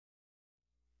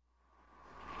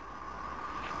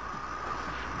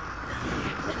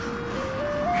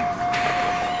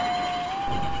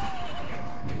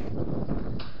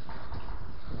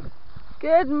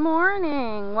Good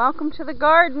morning. Welcome to the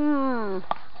garden.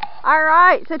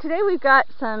 Alright, so today we've got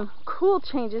some cool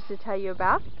changes to tell you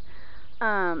about.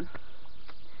 Yeah,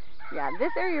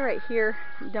 this area right here,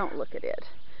 don't look at it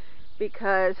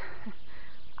because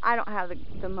I don't have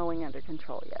the mowing under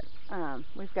control yet.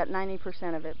 We've got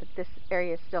 90% of it, but this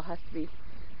area still has to be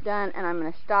done, and I'm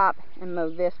going to stop and mow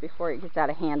this before it gets out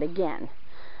of hand again.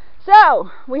 So,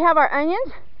 we have our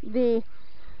onions. The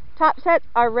top sets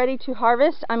are ready to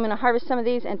harvest. I'm going to harvest some of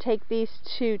these and take these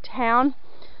to town.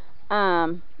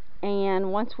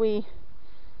 And once we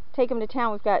take them to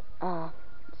town, we've got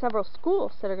several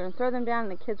schools that are going to throw them down,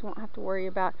 and the kids won't have to worry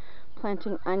about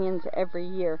planting onions every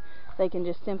year. They can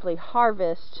just simply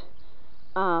harvest,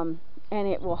 and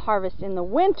it will harvest in the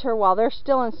winter while they're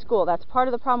still in school. That's part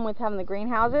of the problem with having the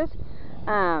greenhouses.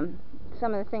 Some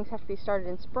of the things have to be started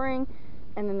in spring,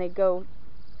 and then they go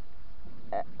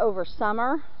over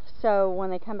summer. So when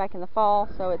they come back in the fall,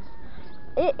 so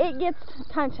it gets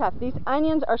kind of tough. These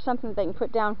onions are something that they can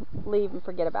put down, leave, and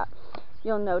forget about.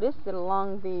 You'll notice that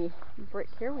along the brick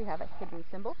here we have a hidden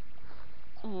symbol,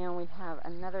 and we have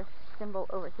another symbol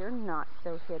over here, not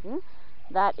so hidden.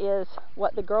 That is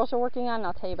what the girls are working on, and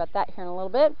I'll tell you about that here in a little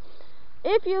bit.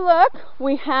 If you look,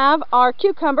 we have our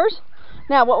cucumbers.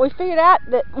 Now, what we figured out,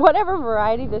 that whatever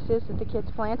variety this is that the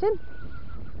kids planted,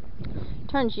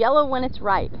 turns yellow when it's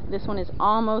ripe. This one is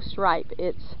almost ripe.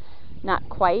 It's not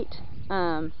quite.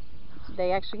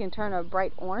 They actually can turn a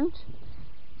bright orange.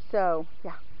 So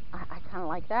yeah, I kind of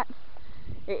like that.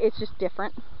 It's just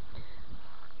different.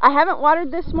 I haven't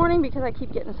watered this morning because I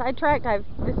keep getting sidetracked.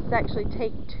 This is actually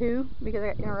take 2 because I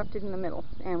got interrupted in the middle,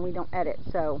 and we don't edit,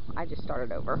 so I just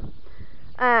started over.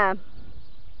 The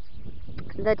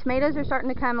tomatoes are starting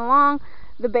to come along.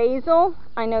 The basil,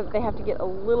 I know that they have to get a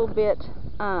little bit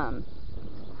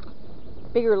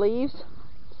bigger leaves,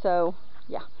 so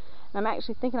yeah. And I'm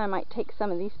actually thinking I might take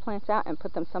some of these plants out and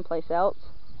put them someplace else.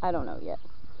 I don't know yet.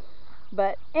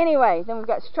 But anyway, then we've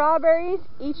got strawberries.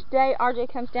 Each day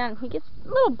RJ comes down and he gets a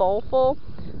little bowl full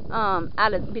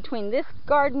out of between this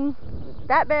garden,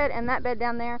 that bed, and that bed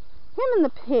down there. Him and the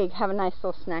pig have a nice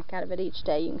little snack out of it each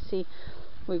day. You can see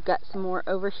we've got some more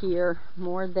over here,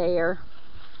 more there,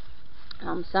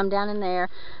 some down in there.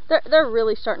 They're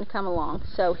really starting to come along.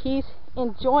 So he's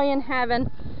enjoying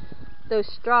having those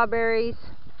strawberries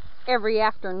every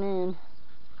afternoon.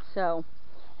 So,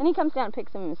 and he comes down and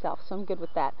picks them himself, so I'm good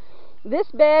with that. This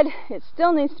bed, it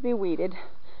still needs to be weeded.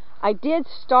 I did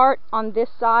start on this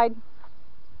side,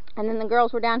 and then the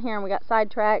girls were down here and we got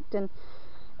sidetracked, and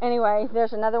anyway,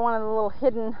 there's another one of the little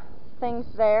hidden things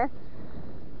there.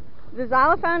 The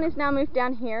xylophone is now moved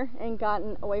down here and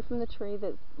gotten away from the tree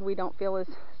that we don't feel is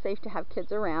safe to have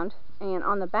kids around. And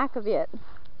on the back of it, you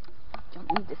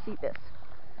don't need to see this,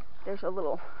 there's a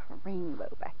little rainbow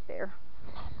back there.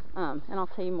 And I'll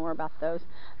tell you more about those.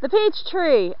 The peach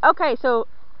tree. Okay, so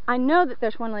I know that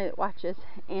there's one lady that watches,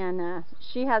 and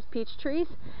she has peach trees,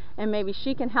 and maybe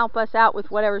she can help us out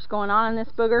with whatever's going on in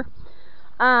this booger.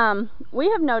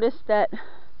 We have noticed that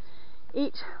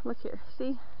look here,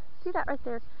 see that right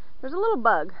there? There's a little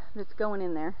bug that's going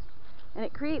in there, and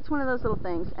it creates one of those little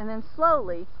things, and then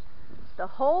slowly the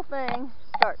whole thing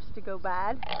starts to go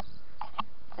bad,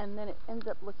 and then it ends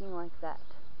up looking like that.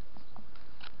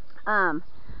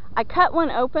 I cut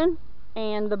one open,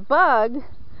 and the bug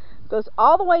goes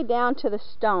all the way down to the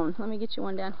stone. Let me get you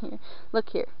one down here. Look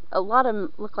here. A lot of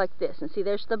them look like this, and see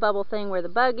there's the bubble thing where the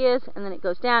bug is, and then it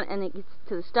goes down and it gets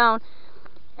to the stone,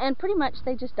 and pretty much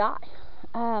they just die.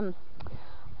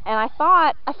 And I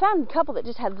found a couple that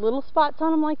just had little spots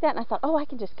on them like that, and I thought, oh, I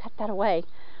can just cut that away.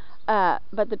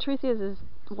 But the truth is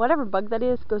whatever bug that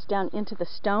is goes down into the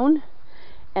stone,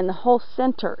 and the whole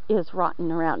center is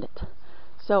rotten around it.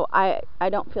 So I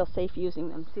don't feel safe using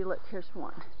them. See, look, here's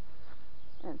one.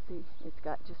 And see, it's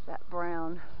got just that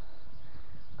brown.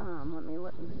 Let me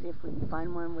look and see if we can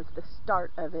find one with the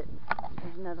start of it.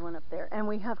 There's another one up there. And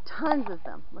we have tons of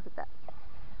them. Look at that.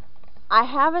 I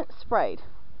haven't sprayed,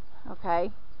 okay?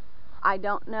 I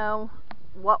don't know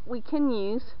what we can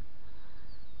use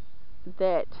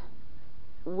that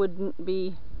wouldn't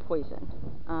be poison.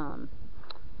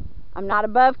 I'm not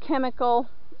above chemical,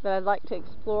 but I'd like to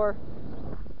explore.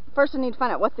 First, I need to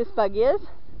find out what this bug is,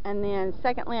 and then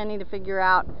secondly, I need to figure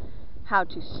out how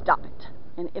to stop it.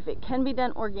 And if it can be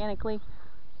done organically,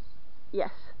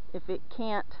 yes. If it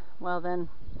can't, well then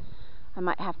I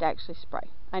might have to actually spray.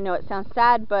 I know it sounds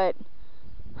sad, but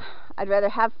I'd rather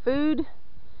have food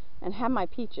and have my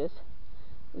peaches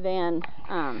than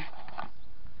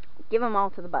give them all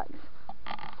to the bugs.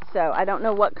 So I don't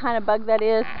know what kind of bug that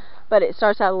is, but it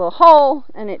starts out a little hole,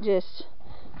 and it just,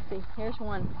 see, here's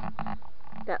one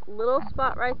that little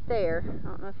spot right there, I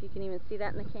don't know if you can even see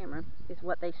that in the camera, is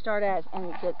what they start as, and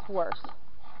it gets worse.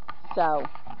 So,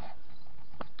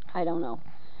 I don't know.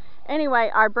 Anyway,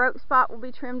 our broke spot will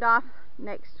be trimmed off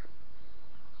next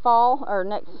fall, or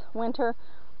next winter.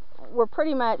 We're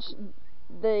pretty much,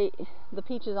 the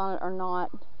peaches on it are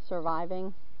not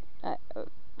surviving.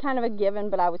 Kind of a given,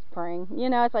 but I was praying. You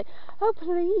know, it's like, oh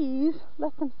please,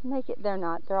 let them make it. They're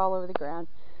not. They're all over the ground.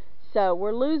 So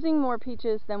we're losing more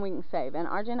peaches than we can save. And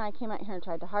RJ and I came out here and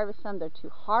tried to harvest some. They're too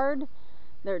hard.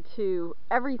 They're too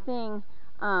everything.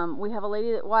 We have a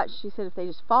lady that watched. She said if they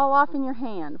just fall off in your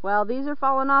hand. Well, these are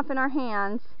falling off in our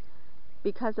hands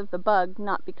because of the bug,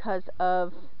 not because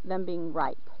of them being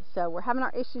ripe. So we're having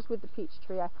our issues with the peach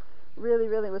tree. I really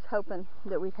was hoping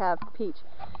that we'd have peach.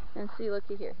 And see,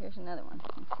 looky here. Here's another one.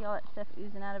 You see all that stuff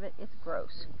oozing out of it? It's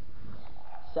gross.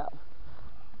 So,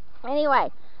 anyway,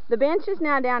 the bench is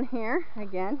now down here.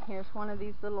 Again, here's one of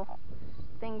these little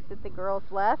things that the girls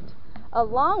left,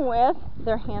 along with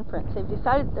their handprints. They've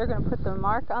decided they're going to put their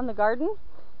mark on the garden.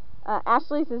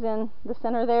 Ashley's is in the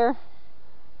center there.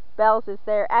 Belle's is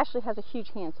there. Ashley has a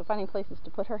huge hand, so finding places to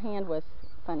put her hand was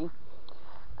funny.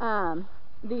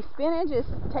 The spinach is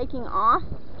taking off.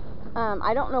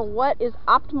 I don't know what is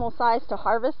optimal size to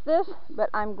harvest this, but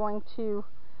I'm going to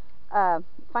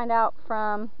find out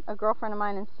from a girlfriend of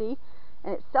mine and see.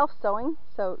 And it's self-sowing,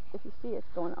 so if you see, it's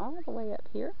going all the way up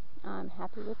here. I'm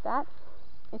happy with that.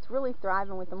 It's really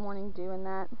thriving with the morning dew and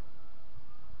that.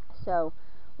 So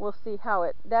we'll see how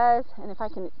it does, and if I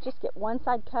can just get one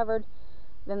side covered,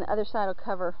 then the other side will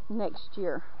cover next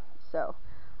year. So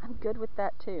I'm good with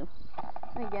that too.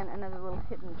 And again, another little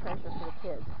hidden treasure for the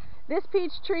kids. This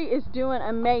peach tree is doing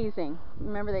amazing.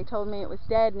 Remember, they told me it was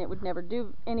dead and it would never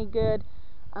do any good.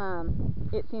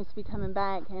 It seems to be coming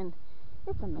back, and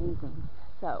it's amazing.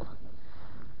 So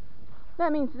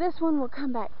that means this one will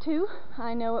come back too.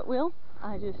 I know it will.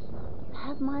 I just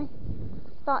have my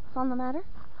thoughts on the matter.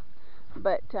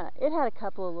 But it had a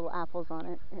couple of little apples on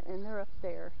it, and they're up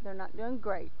there. They're not doing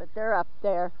great, but they're up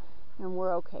there, and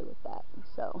we're okay with that.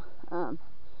 So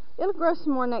it'll grow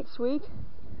some more next week.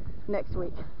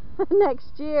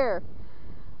 Next year.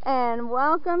 And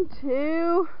welcome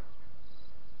to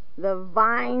the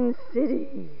Vine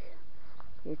City.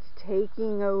 It's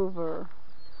taking over.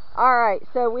 Alright,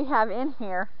 so we have in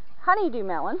here honeydew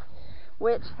melon,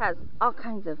 which has all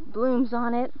kinds of blooms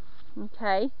on it.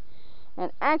 Okay.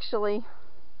 And actually,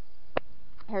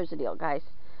 here's the deal, guys.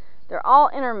 They're all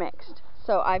intermixed.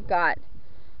 So I've got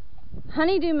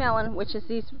honeydew melon, which is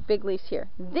these big leaves here.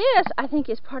 This, I think,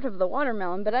 is part of the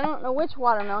watermelon, but I don't know which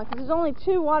watermelon, because there's only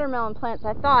 2 watermelon plants,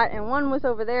 I thought, and one was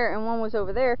over there and one was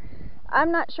over there.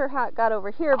 I'm not sure how it got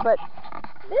over here, but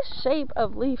this shape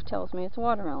of leaf tells me it's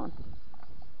watermelon.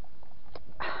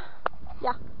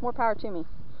 Yeah, more power to me.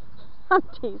 I'm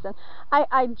teasing.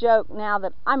 I joke now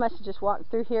that I must have just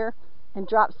walked through here and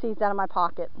dropped seeds out of my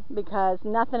pocket, because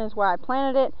nothing is where I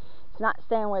planted it. It's not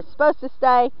staying where it's supposed to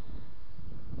stay.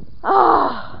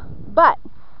 But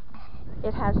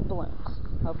it has blooms.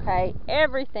 Okay,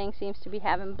 everything seems to be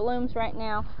having blooms right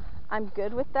now. I'm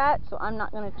good with that, so I'm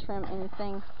not going to trim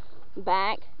anything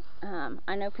back.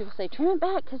 I know people say trim it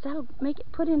back because that'll make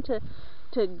it put into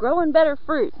growing better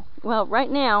fruit. Well,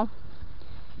 right now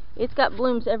it's got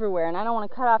blooms everywhere, and I don't want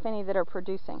to cut off any that are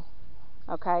producing.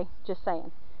 Okay, just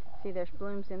saying. See, there's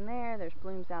blooms in there, there's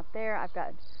blooms out there. I've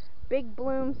got big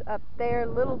blooms up there,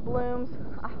 little blooms.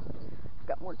 I've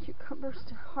got more cucumbers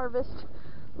to harvest.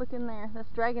 Look in there, that's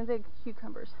dragon's egg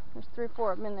cucumbers. There's 3 or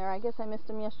 4 of them in there. I guess I missed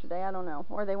them yesterday, I don't know.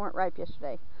 Or they weren't ripe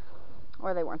yesterday.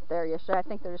 Or they weren't there yesterday. I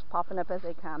think they're just popping up as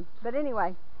they come. But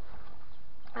anyway,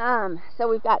 so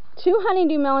we've got 2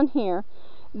 honeydew melon here.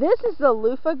 This is the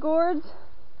loofah gourds,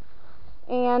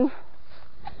 and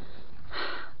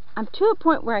I'm to a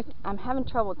point where I'm having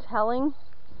trouble telling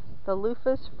the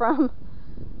loofahs from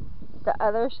the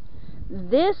others.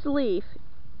 This leaf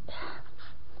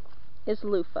is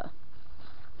loofah.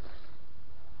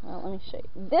 Well, let me show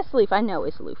you. This leaf I know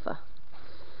is loofah.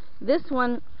 This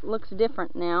one looks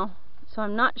different now, so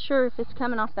I'm not sure if it's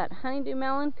coming off that honeydew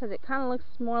melon, because it kind of looks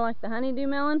more like the honeydew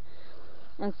melon.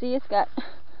 And see, it's got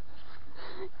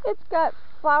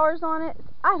flowers on it.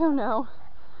 I don't know.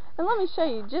 And let me show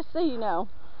you, just so you know.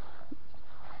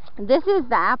 This is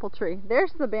the apple tree.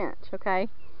 There's the bench, okay?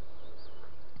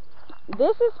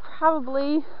 This is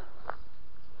probably,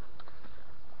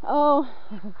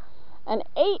 an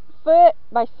 8-foot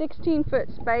by 16-foot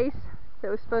space that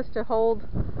was supposed to hold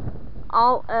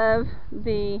all of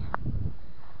the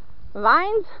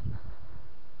vines.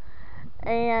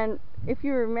 And if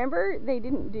you remember, they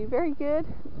didn't do very good.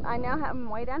 I now have them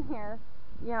way down here.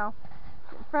 You know,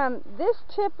 from this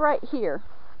tip right here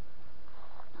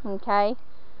okay,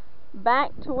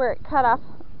 back to where it cut off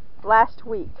last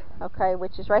week, okay,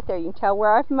 which is right there. You can tell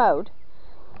where I've mowed.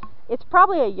 It's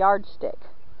probably a yardstick.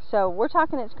 So we're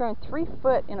talking it's grown 3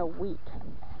 foot in a week.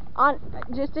 On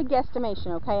just a guesstimation,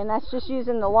 okay, and that's just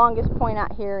using the longest point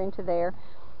out here into there.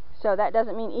 So that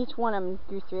doesn't mean each one of them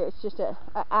grew 3. It's just a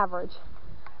average.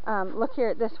 Look here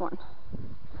at this one.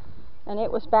 And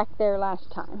it was back there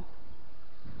last time.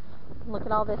 Look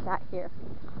at all this out here.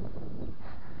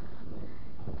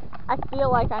 I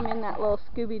feel like I'm in that little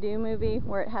Scooby-Doo movie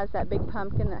where it has that big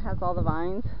pumpkin that has all the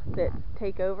vines that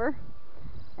take over.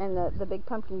 And the big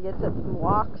pumpkin gets up and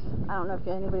walks. I don't know if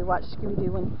anybody watched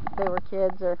Scooby-Doo when they were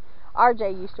kids, or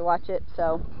RJ used to watch it.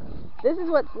 So this is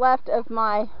what's left of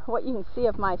what you can see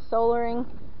of my solaring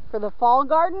for the fall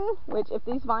garden, which if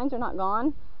these vines are not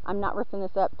gone, I'm not ripping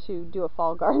this up to do a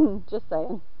fall garden, just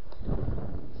saying.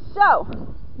 So,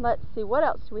 let's see, what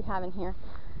else do we have in here?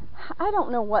 I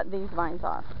don't know what these vines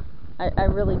are. I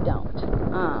really don't.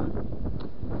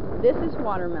 This is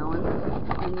watermelon,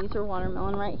 and these are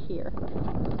watermelon right here.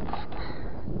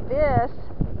 This,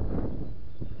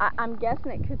 I'm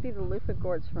guessing it could be the loofah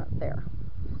gourds from up there.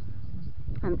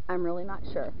 I'm really not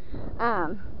sure.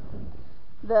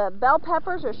 The bell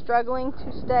peppers are struggling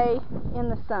to stay in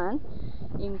the sun.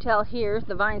 You can tell here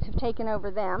the vines have taken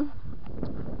over them.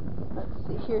 Let's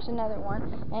see, here's another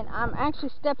one. And I'm actually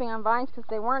stepping on vines because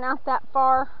they weren't out that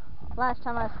far last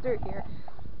time I was through here.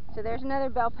 So there's another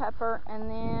bell pepper, and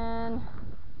then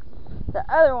the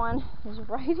other one is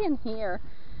right in here.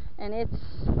 And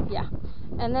it's, yeah.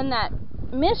 And then that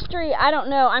mystery, I don't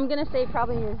know, I'm going to say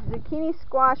probably is zucchini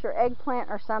squash or eggplant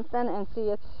or something, and see,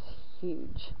 it's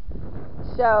huge.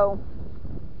 So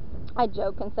I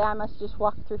joke and say I must just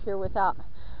walk through here with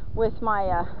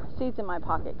my seeds in my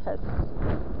pocket, because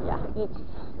yeah,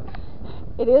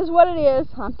 it is what it is.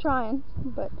 I'm trying,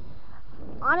 but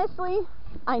honestly,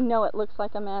 I know it looks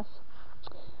like a mess.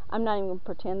 I'm not even going to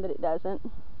pretend that it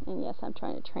doesn't. And yes, I'm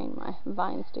trying to train my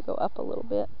vines to go up a little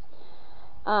bit.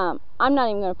 I'm not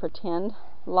even going to pretend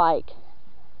like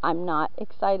I'm not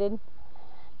excited,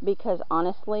 because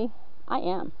honestly, I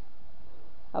am.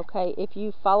 Okay, if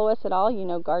you follow us at all, you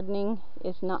know gardening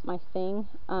is not my thing.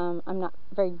 I'm not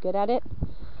very good at it.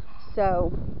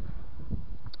 So,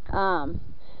 to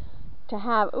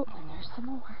have, oh, and there's some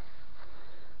more.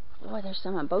 Boy, there's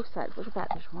some on both sides. Look at that.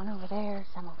 There's one over there,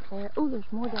 some over there. Oh, there's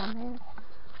more down there.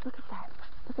 Look at that.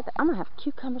 Look at that. I'm going to have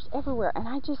cucumbers everywhere. And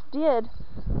I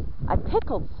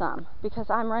pickled some because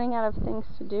I'm running out of things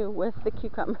to do with the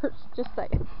cucumbers. Just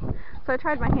saying. So I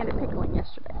tried my hand at pickling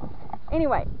yesterday.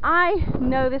 Anyway, I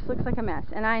know this looks like a mess.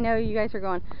 And I know you guys are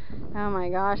going, oh my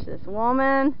gosh, this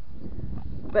woman.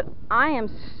 But I am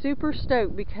super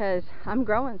stoked because I'm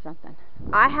growing something.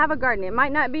 I have a garden. It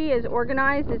might not be as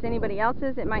organized as anybody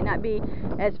else's. It might not be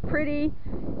as pretty.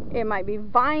 It might be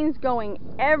vines going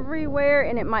everywhere,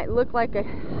 and it might look like a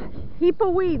heap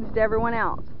of weeds to everyone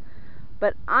else.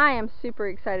 But I am super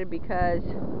excited because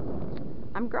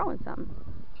I'm growing something.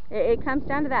 It comes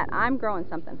down to that. I'm growing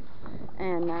something.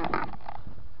 And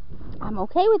I'm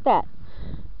okay with that.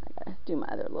 I gotta do my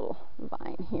other little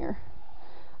vine here.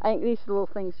 I think these little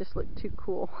things just look too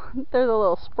cool. They're the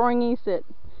little springies that,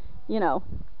 you know,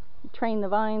 train the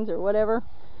vines or whatever.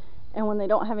 And when they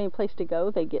don't have any place to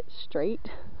go, they get straight.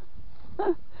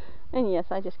 And yes,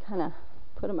 I just kind of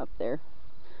put them up there.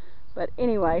 But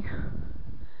anyway,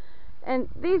 and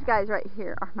these guys right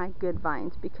here are my good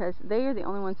vines, because they are the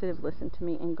only ones that have listened to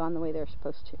me and gone the way they're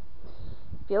supposed to.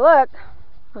 If you look,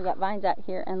 we got vines out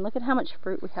here, and look at how much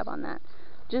fruit we have on that.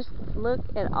 Just look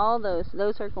at all those.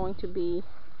 Those are going to be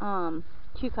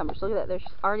cucumbers. Look at that. There's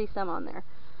already some on there.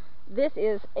 This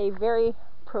is a very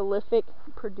prolific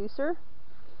producer,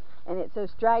 and it's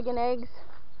those dragon eggs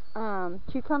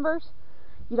cucumbers.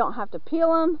 You don't have to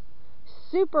peel them.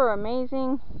 Super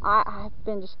amazing. I've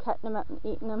been just cutting them up and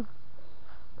eating them.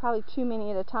 Probably too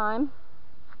many at a time.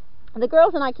 The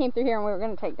girls and I came through here and we were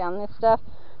going to take down this stuff,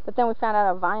 but then we found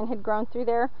out a vine had grown through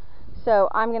there. So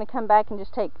I'm going to come back and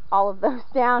just take all of those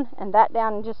down and that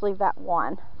down and just leave that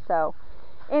one. So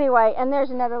anyway, and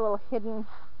there's another little hidden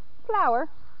flower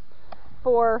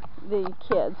for the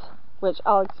kids, which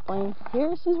I'll explain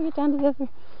here as soon as we get down to the other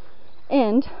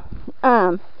end.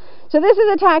 So this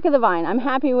is Attack of the Vine. I'm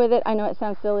happy with it. I know it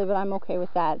sounds silly, but I'm okay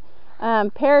with that.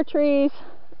 Pear trees,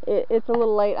 it's a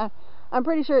little late. I'm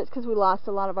pretty sure it's because we lost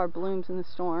a lot of our blooms in the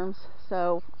storms.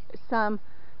 So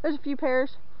there's a few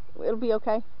pears. It'll be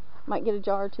okay. Might get a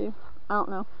jar or two. I don't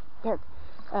know. Pear.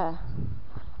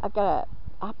 I've got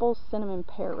a apple cinnamon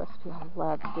pear recipe I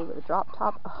love to do with a drop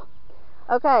top. Oh.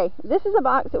 Okay, this is a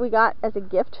box that we got as a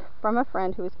gift from a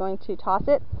friend who was going to toss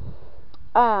it.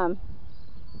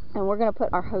 and we're going to put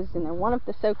our hoses in there. One of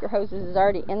the soaker hoses is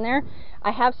already in there.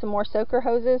 I have some more soaker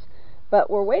hoses, but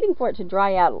we're waiting for it to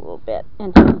dry out a little bit,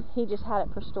 and he just had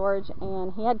it for storage,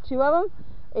 and he had 2 of them.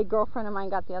 A girlfriend of mine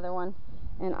got the other one,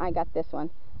 and I got this one.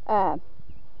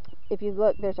 If you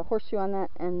look, there's a horseshoe on that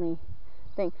and the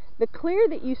thing. The clear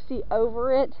that you see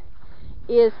over it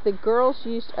is the girls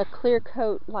used a clear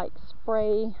coat, like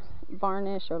spray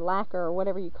varnish or lacquer or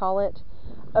whatever you call it,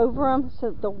 over them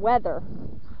so the weather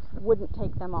wouldn't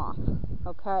take them off.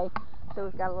 Okay, so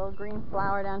we've got a little green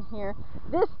flower down here.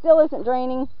 This still isn't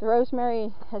draining. The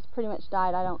rosemary has pretty much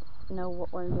died. I don't know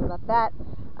what we're going to do about that.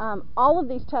 All of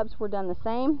these tubs were done the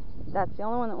same. That's the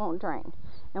only one that won't drain.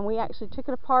 And we actually took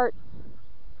it apart,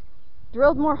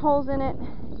 drilled more holes in it,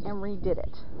 and redid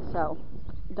it. So,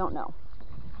 don't know.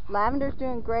 Lavender's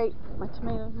doing great. My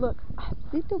tomatoes, look, I have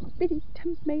little bitty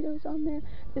tomatoes on there.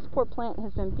 This poor plant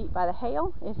has been beat by the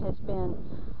hail. It has been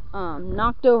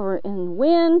knocked over in the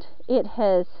wind. It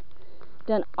has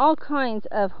done all kinds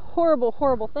of horrible,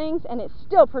 horrible things, and it's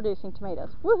still producing tomatoes.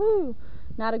 Woohoo!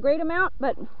 Not a great amount,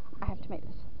 but I have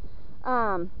tomatoes.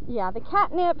 Yeah, the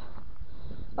catnip,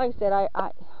 like I said,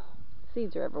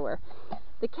 seeds are everywhere.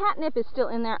 The catnip is still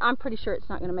in there. I'm pretty sure it's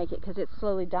not going to make it because it's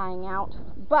slowly dying out,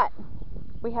 but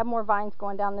we have more vines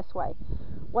going down this way.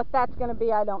 What that's going to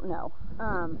be, I don't know.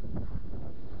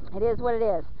 It is what it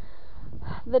is.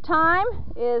 The thyme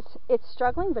it's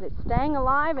struggling, but it's staying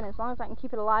alive, and as long as I can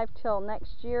keep it alive till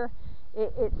next year,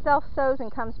 it self-sows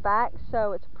and comes back,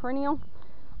 so it's a perennial.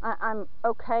 I'm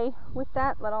okay with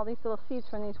that. Let all these little seeds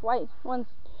from these white ones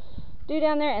do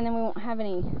down there, and then we won't have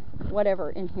any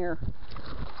whatever in here.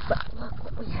 But look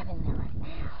what we have in there right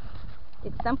now.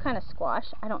 It's some kind of squash.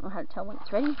 I don't know how to tell when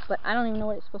it's ready, but I don't even know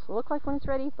what it's supposed to look like when it's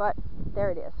ready, but there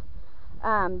it is.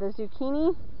 The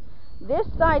zucchini. This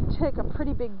side took a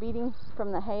pretty big beating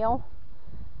from the hail,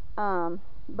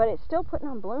 but it's still putting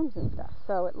on blooms and stuff.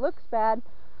 So it looks bad,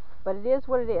 but it is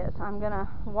what it is. I'm going to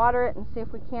water it and see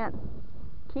if we can't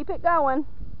keep it going.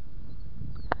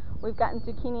 We've gotten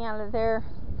zucchini out of there,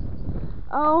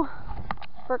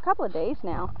 for a couple of days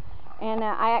now. And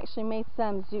I actually made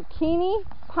some zucchini,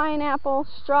 pineapple,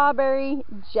 strawberry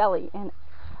jelly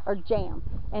or jam,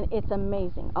 and it's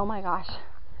amazing. Oh my gosh,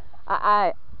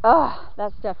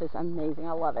 that stuff is amazing.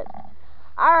 I love it.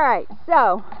 All right,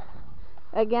 so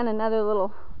again, another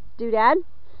little doodad,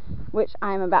 which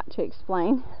I'm about to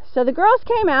explain. So the girls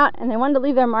came out and they wanted to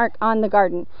leave their mark on the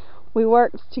garden. We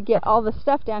worked to get all the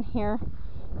stuff down here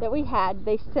that we had.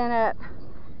 They sent up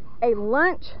a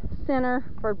lunch center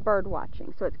for bird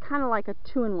watching, so it's kind of like a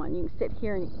 2-in-1. You can sit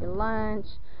here and eat your lunch,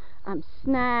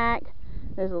 snack.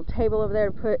 There's a little table over there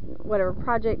to put whatever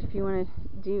project if you want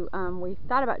to do. We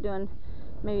thought about doing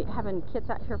maybe having kids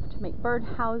out here to make bird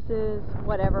houses,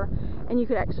 whatever, and you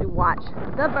could actually watch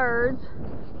the birds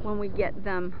when we get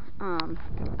them.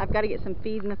 I've got to get some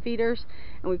feed in the feeders,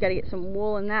 and we've got to get some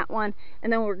wool in that one,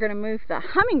 and then we're going to move the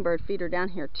hummingbird feeder down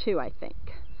here too, I think.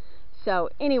 So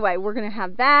anyway, we're going to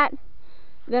have that.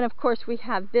 Then of course we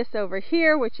have this over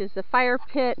here, which is the fire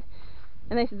pit,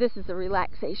 and this is a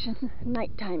relaxation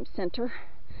nighttime center.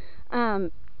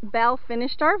 Belle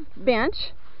finished our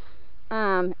bench,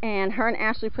 and her and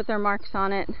Ashley put their marks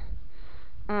on it.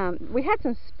 We had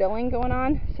some spilling going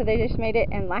on, so they just made it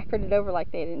and lacquered it over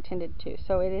like they had intended to.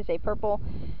 So it is a purple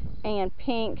and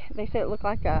pink. They said it looked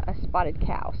like a spotted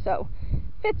cow, so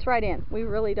fits right in. We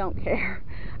really don't care.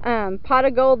 Pot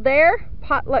of gold there,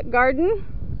 potluck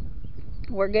garden.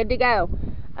 We're good to go.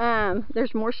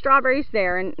 There's more strawberries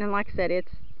there, and like I said,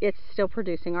 it's still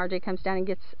producing. RJ comes down and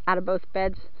gets out of both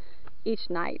beds each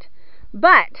night.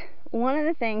 But one of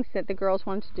the things that the girls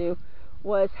wanted to do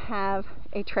was have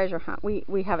a treasure hunt.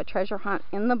 We have a treasure hunt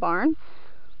in the barn.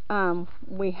 Okay,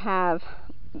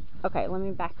 let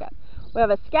me back up. We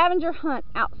have a scavenger hunt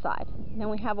outside. Then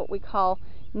we have what we call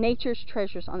nature's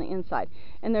treasures on the inside.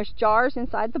 And there's jars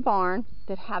inside the barn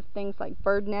that have things like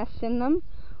bird nests in them,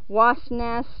 wasp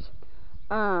nests,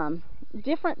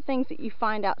 different things that you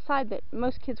find outside that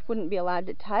most kids wouldn't be allowed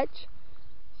to touch.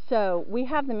 So we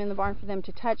have them in the barn for them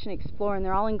to touch and explore, and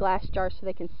they're all in glass jars so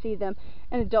they can see them,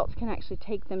 and adults can actually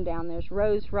take them down. There's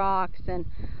rose rocks and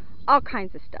all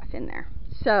kinds of stuff in there.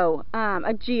 So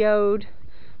a geode,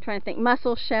 trying to think,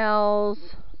 mussel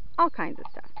shells, all kinds of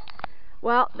stuff.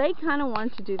 Well, they kind of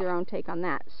wanted to do their own take on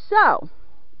that. So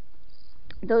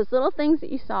those little things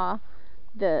that you saw,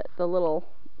 the little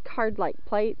card-like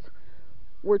plates,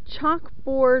 were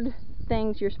chalkboard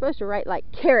things. You're supposed to write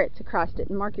like carrots across it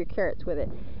and mark your carrots with it.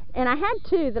 And I had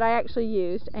 2 that I actually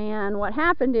used, and what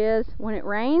happened is when it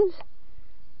rains,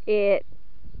 it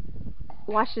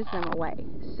washes them away.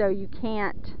 So you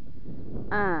can't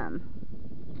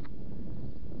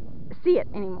see it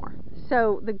anymore.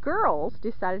 So the girls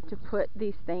decided to put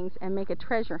these things and make a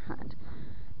treasure hunt.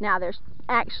 Now there's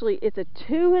actually, it's a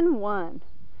 2-in-1,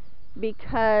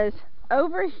 because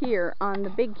over here on the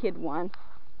big kid one,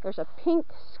 there's a pink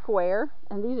square,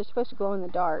 and these are supposed to glow in the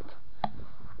dark.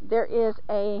 There is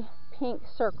a pink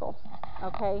circle,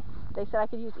 okay? They said I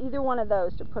could use either one of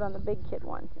those to put on the big kid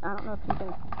one. I don't know if you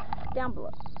can, down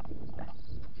below.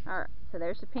 Alright, so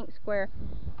there's the pink square.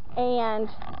 And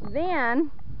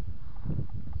then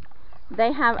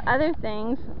they have other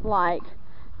things like,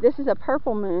 this is a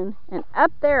purple moon, and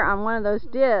up there on one of those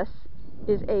discs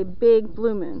is a big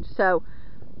blue moon. So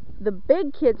the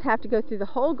big kids have to go through the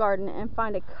whole garden and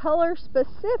find a color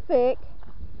specific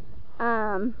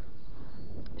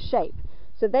shape.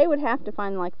 So they would have to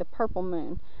find like the purple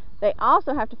moon. They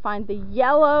also have to find the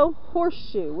yellow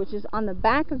horseshoe, which is on the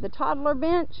back of the toddler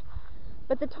bench,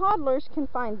 but the toddlers can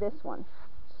find this one.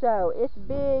 So it's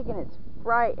big and it's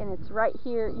bright and it's right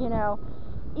here, you know,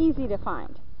 easy to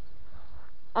find.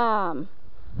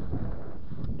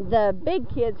 The big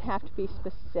kids have to be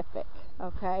specific,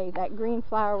 okay? That green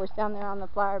flower was down there on the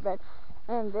flower bed,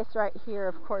 and this right here,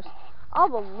 of course, all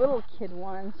the little kid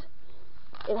ones,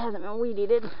 it hasn't been weed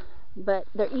eated, but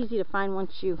they're easy to find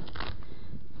once you,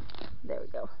 there we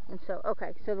go. And so,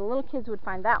 okay, so the little kids would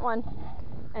find that one,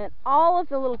 and all of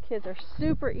the little kids are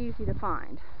super easy to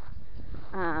find.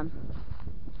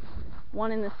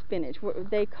 One in the spinach.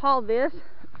 They call this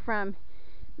from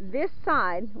this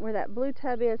side, where that blue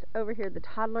tub is, over here, the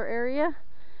toddler area,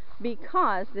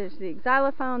 because there's the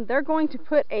xylophone. They're going to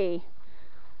put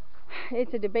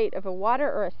it's a debate of a water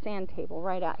or a sand table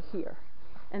right out here.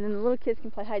 And then the little kids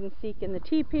can play hide and seek in the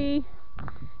teepee.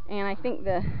 And I think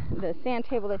the sand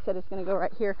table, they said, is going to go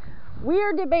right here.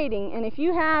 We're debating, and if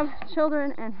you have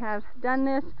children and have done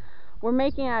this, we're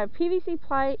making out of PVC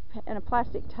pipe and a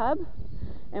plastic tub.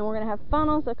 And we're going to have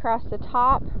funnels across the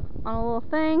top on a little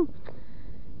thing.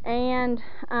 And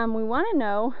we want to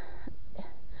know,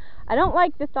 I don't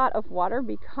like the thought of water,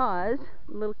 because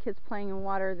little kids playing in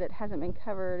water that hasn't been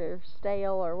covered or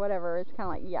stale or whatever, it's kind of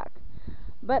like yuck.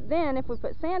 But then if we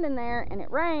put sand in there and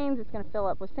it rains, it's going to fill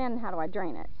up with sand, and how do I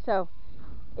drain it? So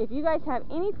if you guys have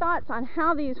any thoughts on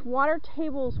how these water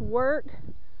tables work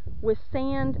with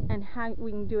sand and how we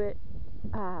can do it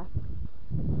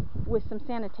with some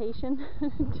sanitation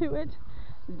to it,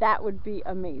 that would be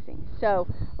amazing. So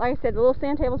like I said, the little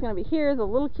sand table is going to be here. The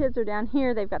little kids are down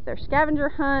here. They've got their scavenger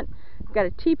hunt. They've got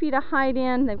a teepee to hide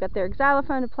in. They've got their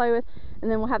xylophone to play with.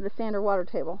 And then we'll have the sand or water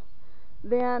table.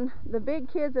 Then the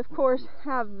big kids, of course,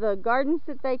 have the gardens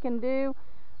that they can do.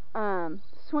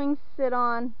 Swings sit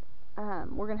on.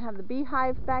 We're going to have the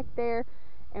beehive back there.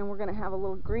 And we're going to have a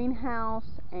little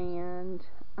greenhouse and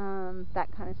that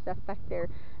kind of stuff back there.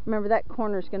 Remember, that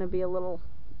corner is going to be a little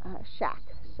shack.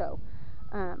 So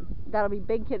that'll be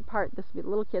big kid part. This will be the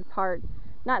little kid part.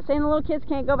 Not saying the little kids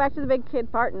can't go back to the big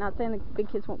kid part, and not saying the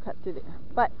big kids won't cut through there.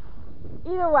 But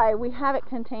either way, we have it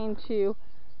contained to,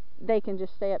 they can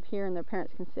just stay up here and their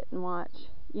parents can sit and watch,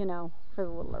 you know, for the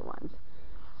littler ones.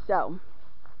 So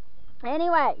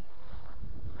anyway,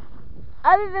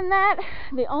 other than that,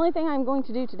 the only thing I'm going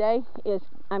to do today is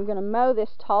I'm going to mow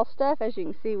this tall stuff. As you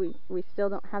can see, we still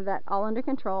don't have that all under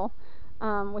control.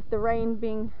 With the rain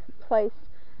being placed,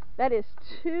 that is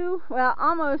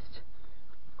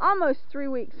almost 3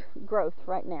 weeks growth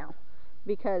right now,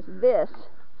 because this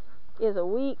is a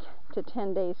week to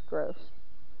 10 days growth.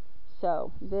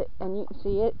 So and you can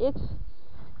see it's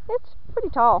pretty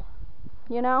tall,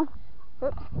 you know.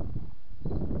 Oops.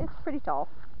 It's pretty tall,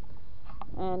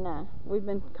 and we've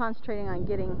been concentrating on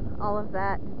getting all of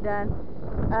that done.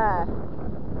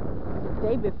 The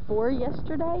day before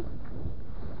yesterday,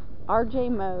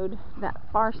 RJ mowed that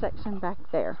far section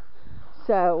back there,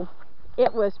 so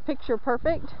it was picture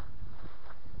perfect.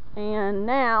 And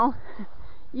now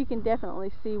you can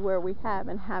definitely see where we have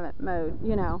and haven't mowed,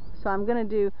 you know. So I'm going to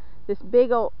do this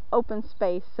big old open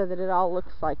space so that it all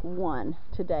looks like one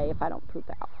today if I don't poop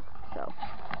out. So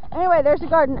anyway, there's a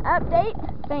garden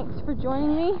update. Thanks for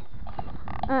joining me.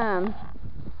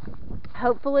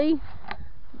 Hopefully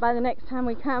by the next time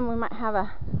we come, we might have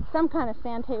some kind of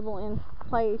sand table in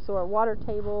place, or a water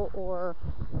table, or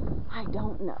I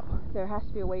don't know. There has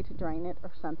to be a way to drain it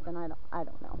or something. I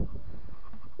don't know.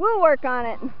 We'll work on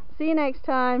it. See you next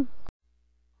time.